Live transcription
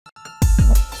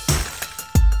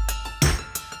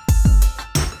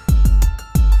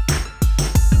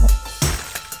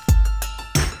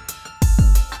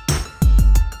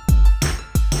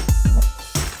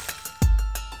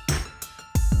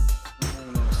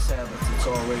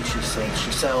all right, she said.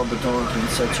 She saddled the donkey and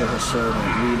said to her servant,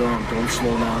 "Lead on, don't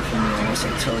slow down for me unless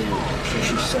I tell you." So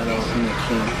she set out in the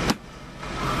camp.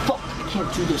 Fuck, I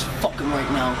can't do this fucking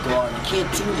right now, God. I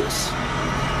can't do this.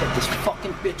 Got this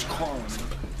fucking bitch calling me.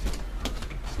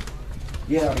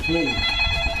 Yeah, I hear you.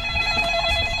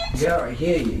 Yeah, I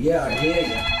hear you. Yeah, I hear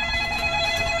you.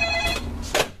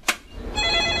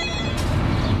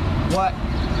 What?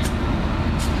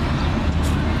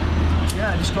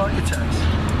 Yeah, I just got your text.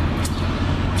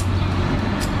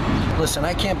 Listen,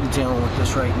 I can't be dealing with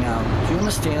this right now. Do you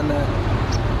understand that?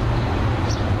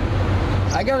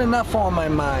 I got enough on my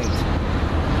mind.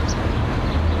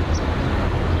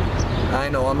 I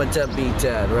know, I'm a deadbeat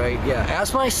dad, right? Yeah,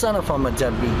 ask my son if I'm a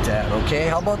deadbeat dad, okay?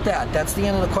 How about that? That's the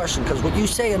end of the question, because what you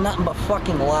say are nothing but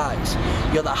fucking lies.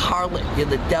 You're the harlot, you're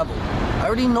the devil. I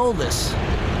already know this.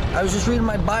 I was just reading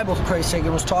my Bible, for Christ's sake,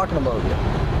 and was talking about you.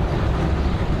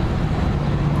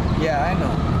 Yeah,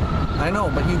 I know,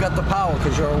 but you got the power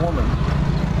because you're a woman.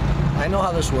 I know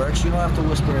how this works. You don't have to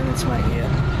whisper it into my ear.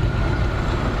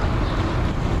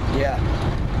 Yeah.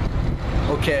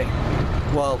 Okay.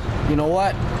 Well, you know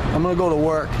what? I'm gonna go to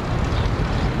work.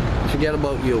 Forget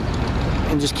about you.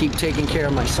 And just keep taking care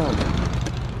of my son.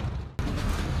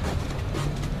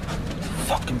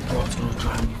 Fucking broad's gonna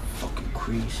drive me fucking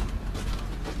crazy.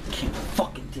 Can't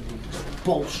fucking deal with this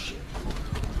bullshit.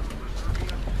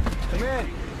 Come in.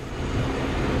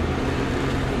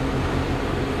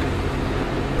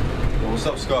 What's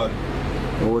up, Scott?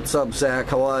 Well, what's up, Zach?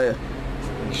 How are you?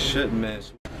 Shit, man.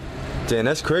 Damn,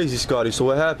 that's crazy, Scotty. So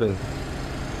what happened?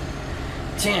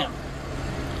 Damn.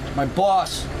 My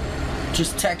boss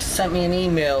just sent me an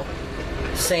email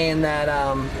saying that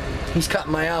he's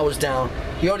cutting my hours down.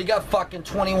 He already got fucking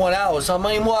 21 hours. How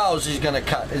many more hours is he gonna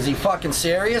cut? Is he fucking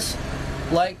serious?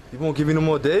 Like... He won't give you no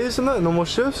more days or nothing? No more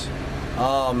shifts?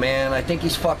 Oh, man, I think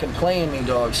he's fucking playing me,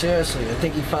 dog. Seriously, I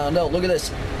think he found out. Look at this.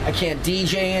 I can't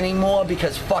DJ anymore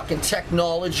because fucking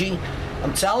technology.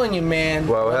 I'm telling you, man.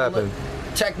 Well, what happened?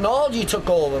 Technology took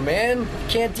over, man.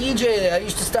 Can't DJ there. I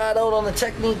used to start out on the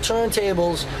Technique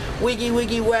turntables, wiggy,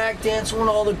 wiggy, whack, dancing with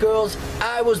all the girls.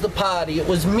 I was the party. It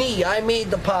was me. I made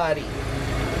the party.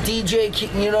 DJ,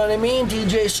 you know what I mean?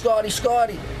 DJ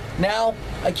Scotty. Now,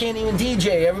 I can't even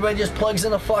DJ. Everybody just plugs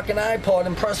in a fucking iPod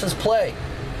and presses play.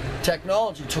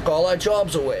 Technology took all our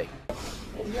jobs away.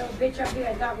 There's no bitch up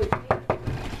here that with me.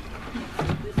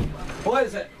 What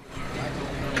is it?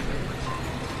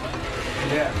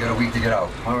 Yeah. You got a week to get out.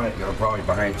 All right. You got a problem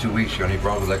behind 2 weeks. You got any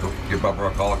problems? Like, give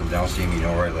Bubba a call, come down, see me, you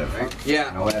know where I live. Right?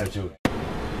 Yeah. No attitude.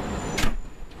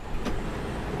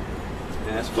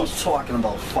 Man, He's talking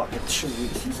about fucking 2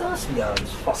 weeks. He's asking out.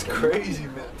 It's fucking crazy,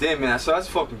 man. Damn, man. So that's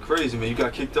fucking crazy, man. You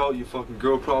got kicked out, you fucking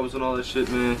girl problems and all that shit,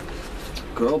 man.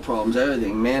 Girl problems,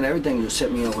 everything, man. Everything just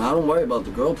hit me on. I don't worry about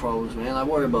the girl problems, man. I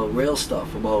worry about real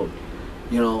stuff. About,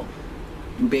 you know,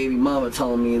 baby mama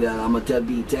telling me that I'm a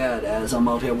deadbeat dad as I'm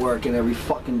out here working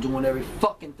doing every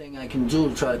fucking thing I can do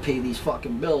to try to pay these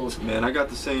fucking bills. Man, I got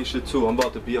the same shit too. I'm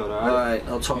about to be out, alright? Alright,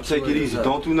 I'll talk to you. Take it easy.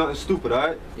 Don't do nothing stupid,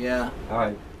 alright? Yeah.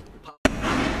 Alright.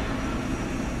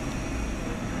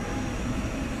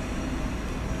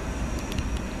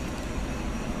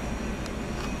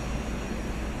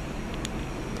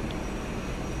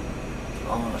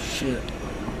 Oh shit.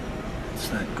 It's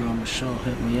that girl Michelle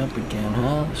hit me up again,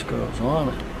 huh? This girl's on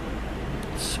it.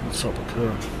 Let's see what's up with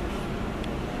her.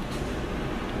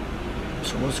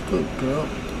 So what's good, girl?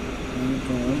 How you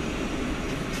doing?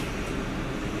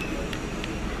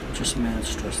 Just mad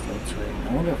stressed out today.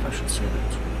 I wonder if I should say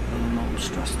that to her. I don't know, I'm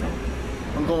stressed out.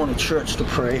 I'm going to church to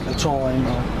pray, that's all I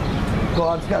know.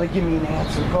 God's gotta give me an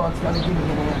answer. God's gotta give me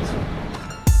an answer.